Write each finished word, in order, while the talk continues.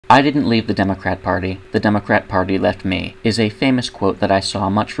"I didn't leave the Democrat Party, the Democrat Party left me," is a famous quote that I saw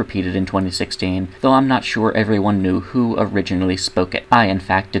much repeated in 2016, though I'm not sure everyone knew who originally spoke it. I, in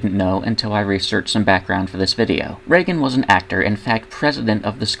fact, didn't know until I researched some background for this video. Reagan was an actor, in fact president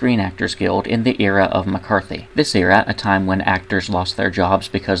of the Screen Actors Guild in the era of McCarthy. This era, a time when actors lost their jobs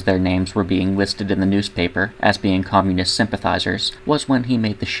because their names were being listed in the newspaper as being communist sympathizers, was when he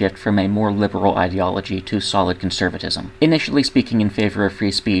made the shift from a more liberal ideology to solid conservatism. Initially speaking in favor of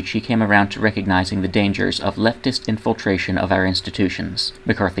free speech, he came around to recognizing the dangers of leftist infiltration of our institutions.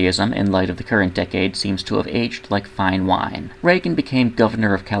 McCarthyism, in light of the current decade, seems to have aged like fine wine. Reagan became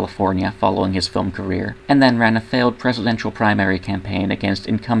governor of California following his film career, and then ran a failed presidential primary campaign against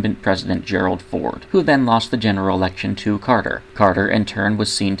incumbent President Gerald Ford, who then lost the general election to Carter. Carter, in turn,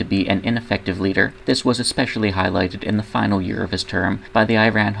 was seen to be an ineffective leader. This was especially highlighted in the final year of his term by the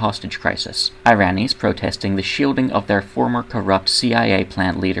Iran hostage crisis. Iranis protesting the shielding of their former corrupt CIA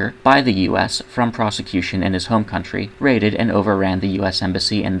plant leader by the U.S. from prosecution in his home country, raided and overran the U.S.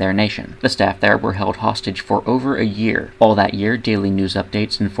 embassy in their nation. The staff there were held hostage for over a year. All that year, daily news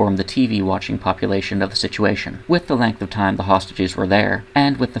updates informed the TV-watching population of the situation. With the length of time the hostages were there,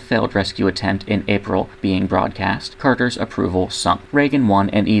 and with the failed rescue attempt in April being broadcast, Carter's approval sunk. Reagan won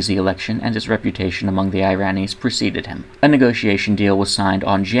an easy election, and his reputation among the Iranis preceded him. A negotiation deal was signed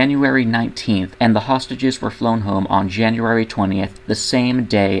on January 19th, and the hostages were flown home on January 20th, the same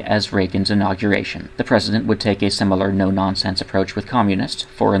day as Reagan's inauguration. The president would take a similar no-nonsense approach with communists,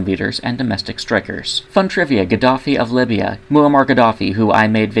 foreign leaders, and domestic strikers. Fun trivia: Gaddafi of Libya, Muammar Gaddafi, who I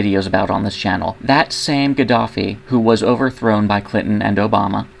made videos about on this channel, that same Gaddafi, who was overthrown by Clinton and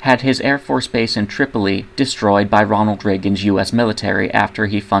Obama, had his Air Force base in Tripoli destroyed by Ronald Reagan's U.S. military after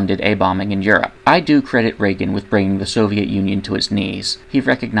he funded a bombing in Europe. I do credit Reagan with bringing the Soviet Union to its knees. He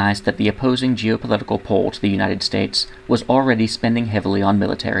recognized that the opposing geopolitical pole to the United States was already spending heavily on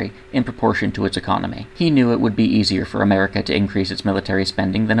military in proportion to its economy. He knew it would be easier for America to increase its military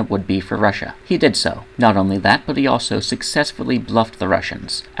spending than it would be for Russia. He did so. Not only that, but he also successfully bluffed the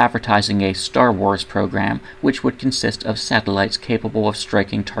Russians, advertising a Star Wars program which would consist of satellites capable of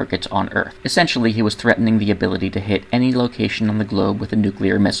striking targets on Earth. Essentially, he was threatening the ability to hit any location on the globe with a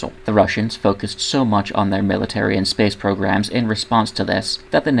nuclear missile. The Russians focused so much on their military and space programs in response to this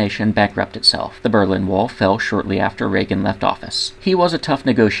that the nation bankrupted itself. The Berlin Wall fell shortly after Reagan left office. He was a tough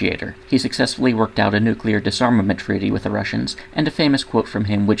negotiator. He successfully worked out a nuclear disarmament treaty with the Russians, and a famous quote from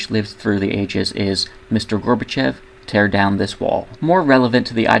him which lives through the ages is, "Mr. Gorbachev, tear down this wall." More relevant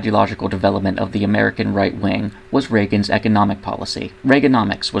to the ideological development of the American right wing was Reagan's economic policy.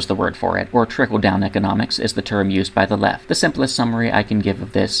 Reaganomics was the word for it, or trickle-down economics is the term used by the left. The simplest summary I can give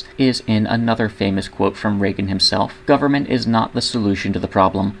of this is in another famous quote from Reagan himself: "Government is not the solution to the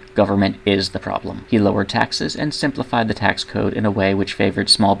problem, government is the problem." He lowered taxes and simplified the tax code in a way which favored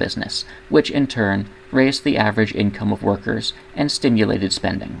small business, which in turn raised the average income of workers and stimulated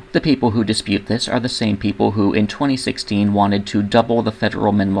spending. The people who dispute this are the same people who in 2016 wanted to double the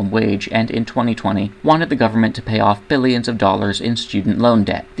federal minimum wage and in 2020 wanted the government to pay off billions of dollars in student loan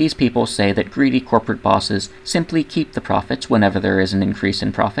debt. These people say that greedy corporate bosses simply keep the profits whenever there is an increase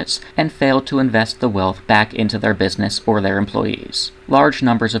in profits and fail to invest the wealth back into their business or their employees. Large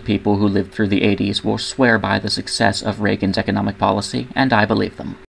numbers of people who lived through the 80s will swear by the success of Reagan's economic policy, and I believe them.